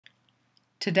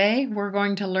Today we're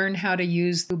going to learn how to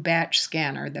use the batch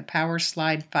scanner, the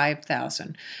Powerslide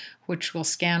 5000, which will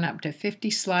scan up to 50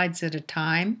 slides at a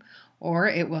time, or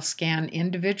it will scan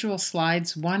individual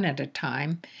slides one at a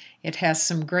time. It has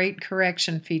some great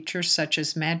correction features such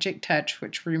as Magic Touch,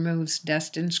 which removes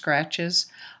dust and scratches,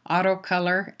 auto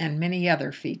color, and many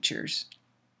other features.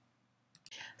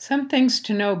 Some things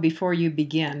to know before you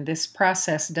begin. This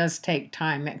process does take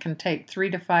time. It can take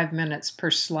 3 to 5 minutes per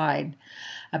slide.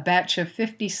 A batch of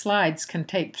 50 slides can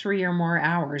take 3 or more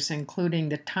hours, including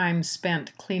the time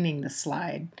spent cleaning the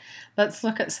slide. Let's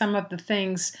look at some of the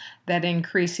things that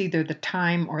increase either the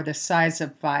time or the size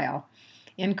of file.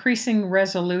 Increasing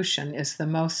resolution is the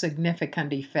most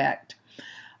significant effect.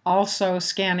 Also,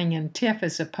 scanning in TIFF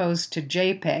as opposed to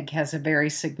JPEG has a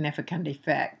very significant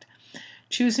effect.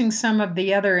 Choosing some of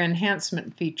the other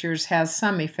enhancement features has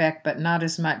some effect, but not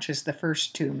as much as the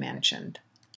first two mentioned.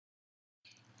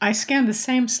 I scanned the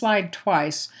same slide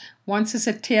twice, once as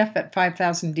a TIFF at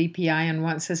 5000 dpi and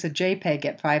once as a JPEG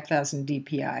at 5000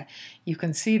 dpi. You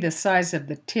can see the size of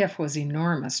the TIFF was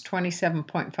enormous,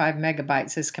 27.5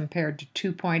 megabytes as compared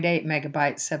to 2.8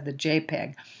 megabytes of the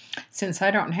JPEG. Since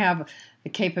I don't have the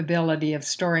capability of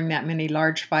storing that many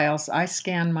large files, I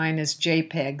scan mine as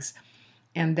JPEGs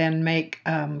and then make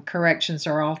corrections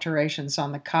or alterations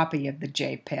on the copy of the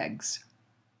JPEGs.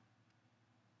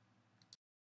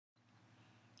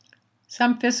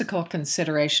 Some physical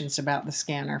considerations about the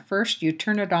scanner. First, you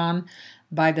turn it on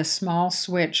by the small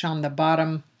switch on the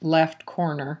bottom left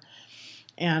corner.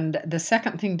 And the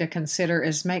second thing to consider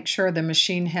is make sure the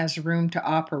machine has room to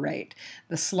operate.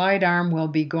 The slide arm will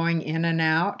be going in and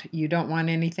out. You don't want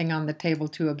anything on the table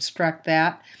to obstruct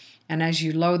that. And as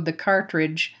you load the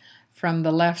cartridge from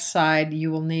the left side, you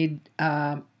will need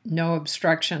no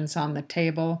obstructions on the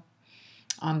table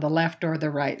on the left or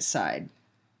the right side.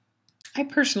 I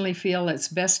personally feel it's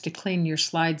best to clean your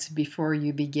slides before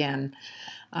you begin.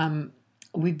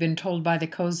 We've been told by the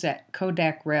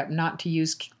Kodak rep not to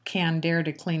use canned air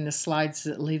to clean the slides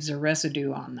as it leaves a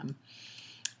residue on them.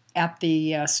 At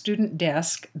the student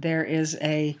desk, there is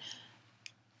a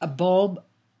bulb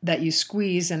that you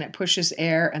squeeze and it pushes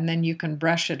air, and then you can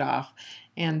brush it off.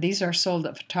 And these are sold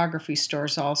at photography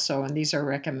stores also, and these are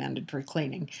recommended for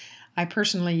cleaning. I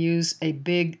personally use a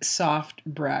big soft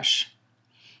brush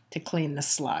to clean the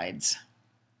slides.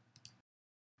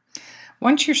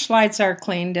 Once your slides are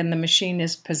cleaned and the machine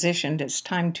is positioned, it's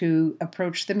time to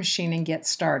approach the machine and get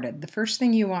started. The first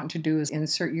thing you want to do is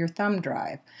insert your thumb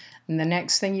drive. And the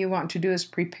next thing you want to do is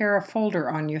prepare a folder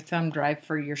on your thumb drive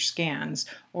for your scans,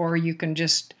 or you can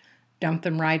just dump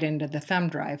them right into the thumb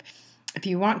drive. If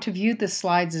you want to view the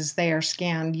slides as they are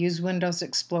scanned, use Windows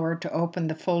Explorer to open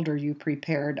the folder you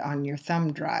prepared on your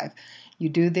thumb drive. You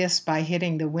do this by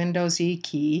hitting the Windows E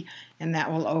key, and that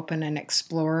will open an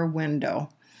Explorer window.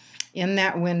 In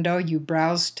that window, you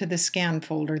browse to the scan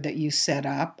folder that you set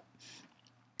up,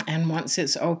 and once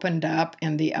it's opened up,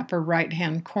 in the upper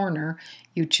right-hand corner,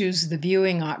 you choose the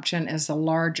viewing option as a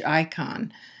large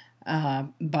icon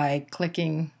by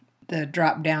clicking the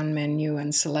drop-down menu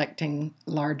and selecting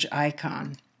large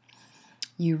icon.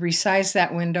 You resize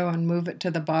that window and move it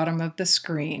to the bottom of the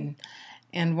screen.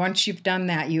 And once you've done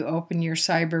that, you open your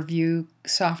CyberView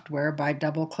software by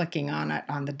double-clicking on it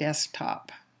on the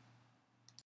desktop.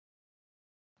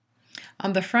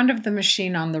 On the front of the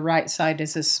machine on the right side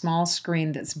is a small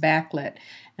screen that's backlit,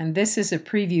 and this is a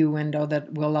preview window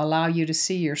that will allow you to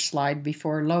see your slide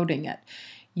before loading it.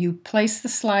 You place the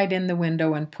slide in the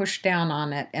window and push down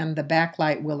on it, and the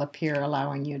backlight will appear,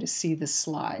 allowing you to see the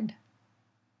slide.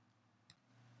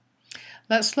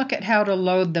 Let's look at how to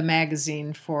load the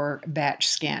magazine for batch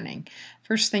scanning.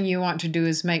 First thing you want to do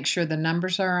is make sure the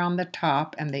numbers are on the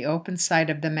top and the open side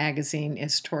of the magazine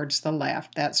is towards the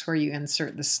left. That's where you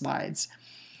insert the slides.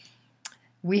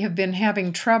 We have been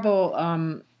having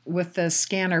trouble with the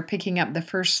scanner picking up the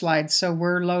first slide, so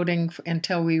we're loading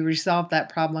until we resolve that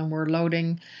problem. We're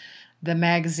loading the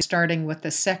magazine starting with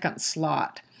the second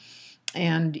slot.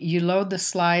 And you load the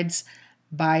slides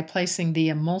by placing the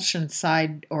emulsion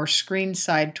side or screen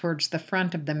side towards the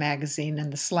front of the magazine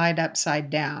and the slide upside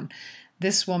down.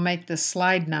 This will make the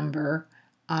slide number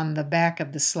on the back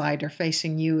of the slider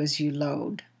facing you as you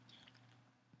load.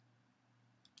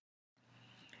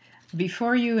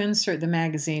 Before you insert the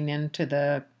magazine into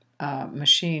the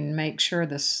machine, make sure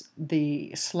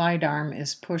the slide arm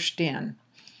is pushed in.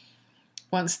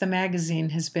 Once the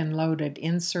magazine has been loaded,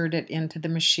 insert it into the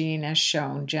machine as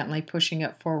shown, gently pushing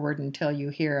it forward until you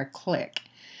hear a click,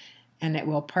 and it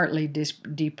will partly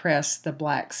depress the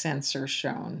black sensor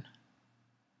shown.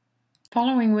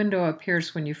 Following window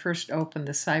appears when you first open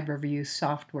the CyberView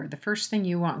software. The first thing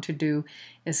you want to do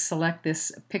is select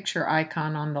this picture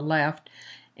icon on the left,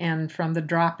 and from the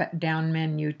drop-down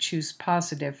menu choose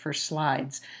Positive for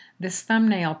slides. This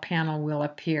thumbnail panel will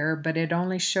appear, but it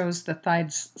only shows the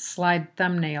slide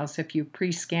thumbnails if you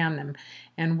pre-scan them,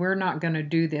 and we're not going to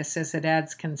do this as it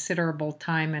adds considerable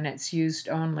time and it's used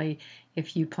only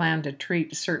if you plan to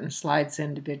treat certain slides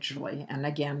individually. And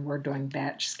again, we're doing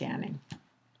batch scanning.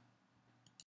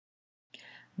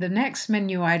 The next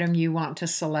menu item you want to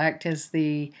select is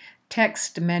the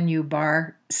text menu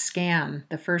bar Scan,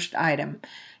 the first item.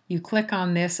 You click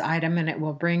on this item and it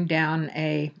will bring down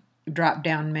a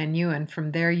drop-down menu, and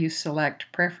from there you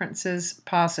select Preferences,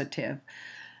 Positive.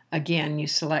 Again, you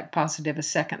select Positive a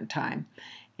second time,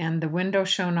 and the window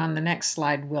shown on the next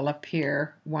slide will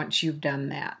appear once you've done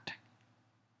that.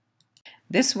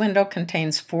 This window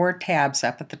contains 4 tabs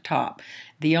up at the top.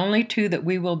 The only 2 that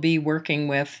we will be working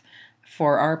with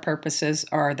for our purposes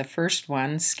are the first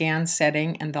one, Scan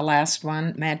Setting, and the last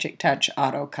one, Magic Touch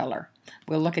Auto Color.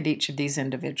 We'll look at each of these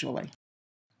individually.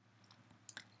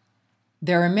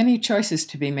 There are many choices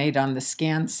to be made on the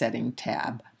Scan Setting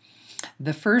tab.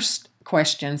 The first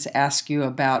questions ask you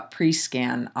about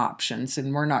pre-scan options,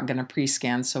 and we're not going to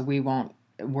pre-scan, so we won't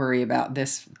worry about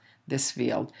this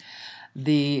field.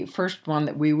 The first one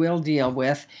that we will deal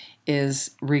with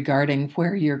is regarding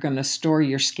where you're going to store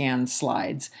your scanned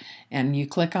slides. And you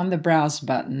click on the Browse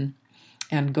button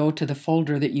and go to the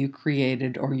folder that you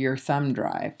created or your thumb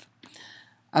drive.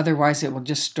 Otherwise, it will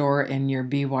just store in your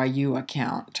BYU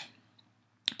account.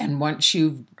 And once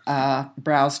you've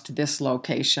browsed to this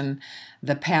location,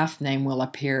 the path name will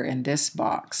appear in this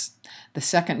box. The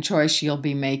second choice you'll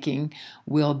be making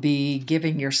will be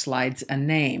giving your slides a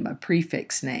name, a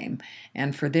prefix name.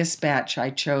 And for this batch, I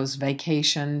chose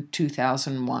Vacation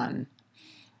 2001.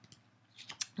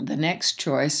 The next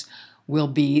choice will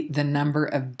be the number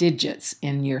of digits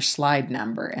in your slide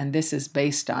number, and this is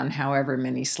based on however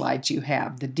many slides you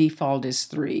have. The default is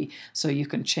 3, so you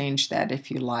can change that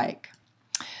if you like.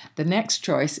 The next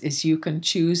choice is you can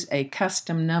choose a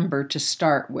custom number to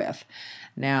start with.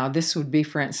 Now, this would be,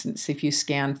 for instance, if you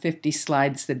scanned 50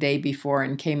 slides the day before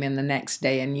and came in the next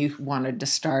day and you wanted to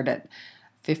start at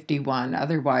 51.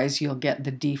 Otherwise, you'll get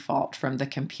the default from the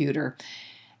computer.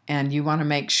 And you want to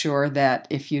make sure that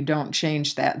if you don't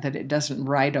change that it doesn't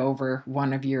write over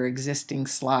one of your existing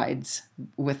slides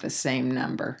with the same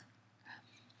number.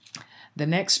 The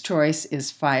next choice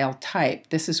is file type.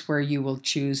 This is where you will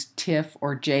choose TIFF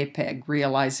or JPEG,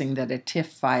 realizing that a TIFF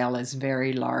file is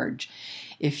very large.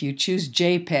 If you choose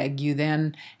JPEG, you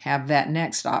then have that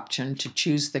next option to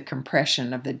choose the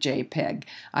compression of the JPEG.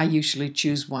 I usually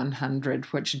choose 100,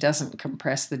 which doesn't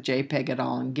compress the JPEG at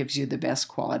all and gives you the best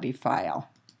quality file.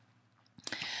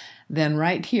 Then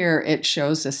right here it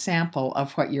shows a sample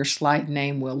of what your slide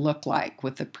name will look like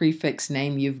with the prefix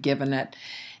name you've given it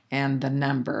and the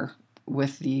number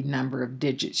with the number of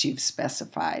digits you've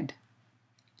specified.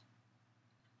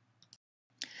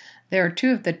 There are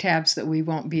 2 of the tabs that we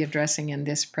won't be addressing in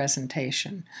this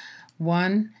presentation.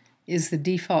 One is the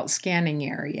default scanning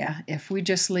area. If we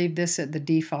just leave this at the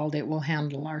default, it will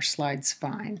handle our slides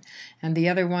fine. And the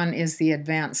other one is the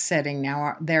advanced setting.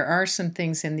 Now, there are some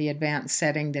things in the advanced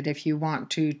setting that if you want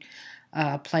to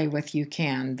play with, you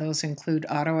can. Those include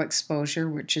auto exposure,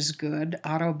 which is good,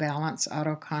 auto balance,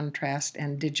 auto contrast,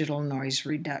 and digital noise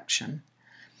reduction.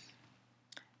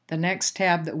 The next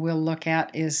tab that we'll look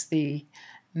at is the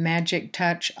Magic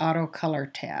Touch Auto Color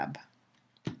tab.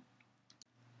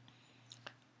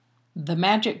 The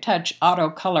Magic Touch Auto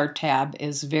Color tab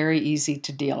is very easy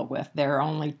to deal with. There are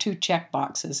only 2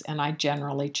 checkboxes, and I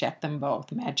generally check them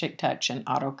both, Magic Touch and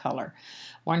Auto Color.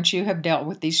 Once you have dealt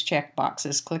with these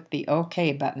checkboxes, click the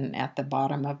OK button at the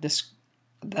bottom of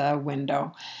the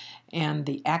window, and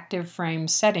the Active Frame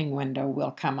Setting window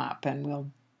will come up, and we'll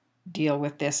deal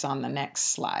with this on the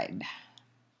next slide.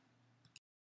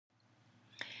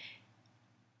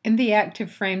 In the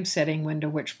Active Frame Setting window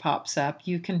which pops up,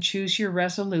 you can choose your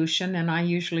resolution, and I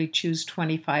usually choose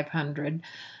 2500.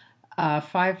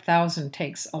 5000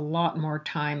 takes a lot more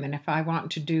time, and if I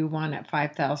want to do one at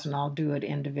 5000, I'll do it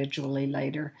individually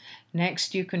later.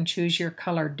 Next, you can choose your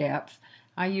color depth.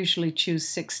 I usually choose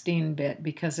 16-bit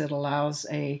because it allows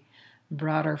a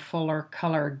broader, fuller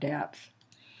color depth.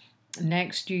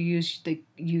 Next,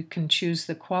 you can choose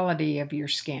the quality of your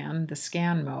scan, the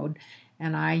scan mode,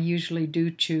 and I usually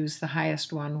do choose the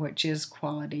highest one, which is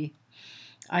quality.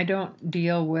 I don't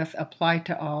deal with apply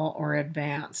to all or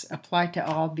advance. Apply to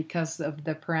all, because of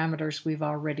the parameters we've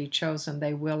already chosen,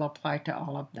 they will apply to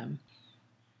all of them.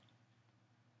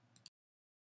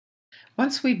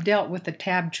 Once we've dealt with the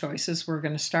tab choices, we're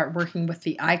going to start working with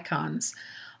the icons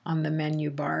on the menu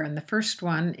bar. And the first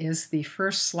one is the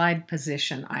first slide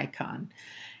position icon.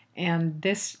 And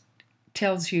this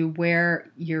tells you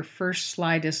where your first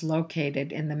slide is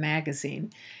located in the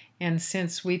magazine. And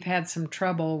since we've had some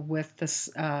trouble with this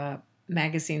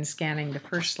magazine scanning the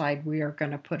first slide, we are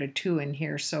going to put a 2 in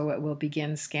here so it will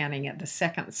begin scanning at the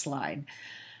second slide.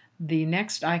 The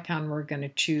next icon we're going to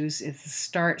choose is the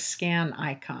Start Scan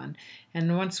icon.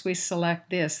 And once we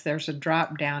select this, there's a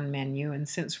drop-down menu. And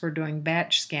since we're doing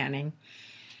batch scanning,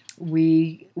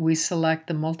 we select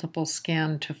the multiple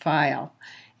scan to file.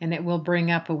 And it will bring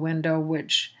up a window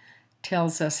which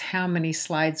tells us how many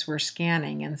slides we're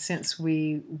scanning. And since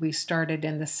we started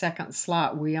in the second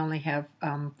slot, we only have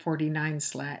 49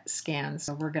 scans.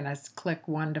 So we're going to click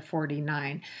 1 to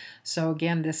 49. So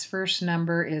again, this first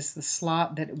number is the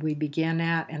slot that we begin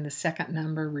at, and the second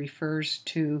number refers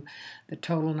to the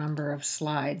total number of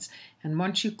slides. And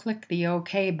once you click the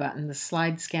OK button, the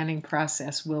slide scanning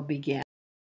process will begin.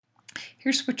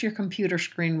 Here's what your computer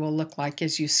screen will look like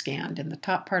as you scanned. In the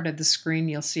top part of the screen,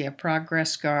 you'll see a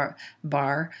progress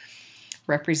bar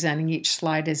representing each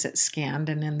slide as it's scanned,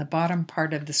 and in the bottom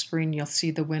part of the screen, you'll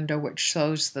see the window which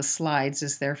shows the slides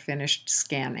as they're finished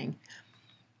scanning.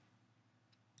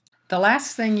 The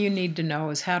last thing you need to know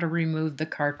is how to remove the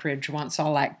cartridge once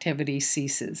all activity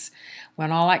ceases.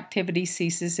 When all activity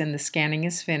ceases and the scanning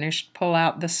is finished, pull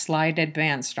out the slide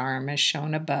advanced arm as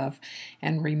shown above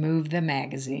and remove the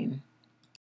magazine.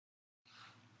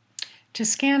 To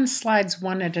scan slides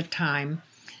one at a time,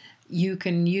 you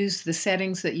can use the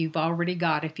settings that you've already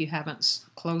got if you haven't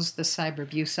closed the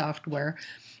CyberView software.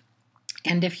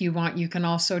 And if you want, you can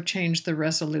also change the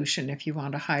resolution if you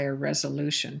want a higher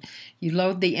resolution. You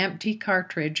load the empty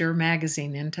cartridge or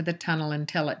magazine into the tunnel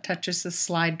until it touches the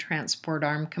slide transport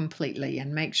arm completely,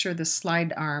 and make sure the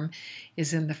slide arm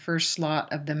is in the first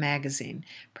slot of the magazine.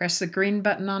 Press the green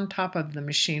button on top of the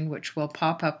machine, which will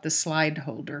pop up the slide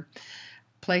holder.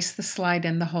 Place the slide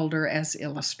in the holder as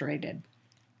illustrated.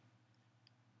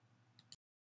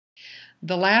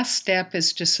 The last step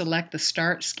is to select the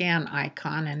Start Scan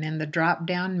icon, and in the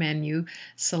drop-down menu,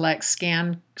 select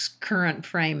Scan Current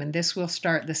Frame, and this will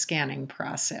start the scanning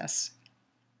process.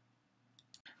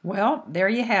 Well, there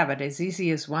you have it, as easy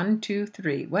as 1, 2,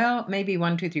 3. Well, maybe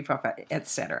 1, 2, 3, 4, 5,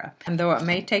 etc. And though it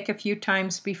may take a few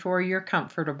times before you're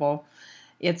comfortable,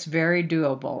 it's very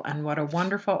doable, and what a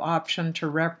wonderful option to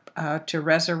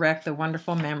resurrect the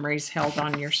wonderful memories held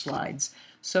on your slides.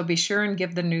 So be sure and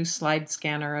give the new slide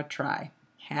scanner a try.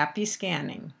 Happy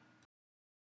scanning!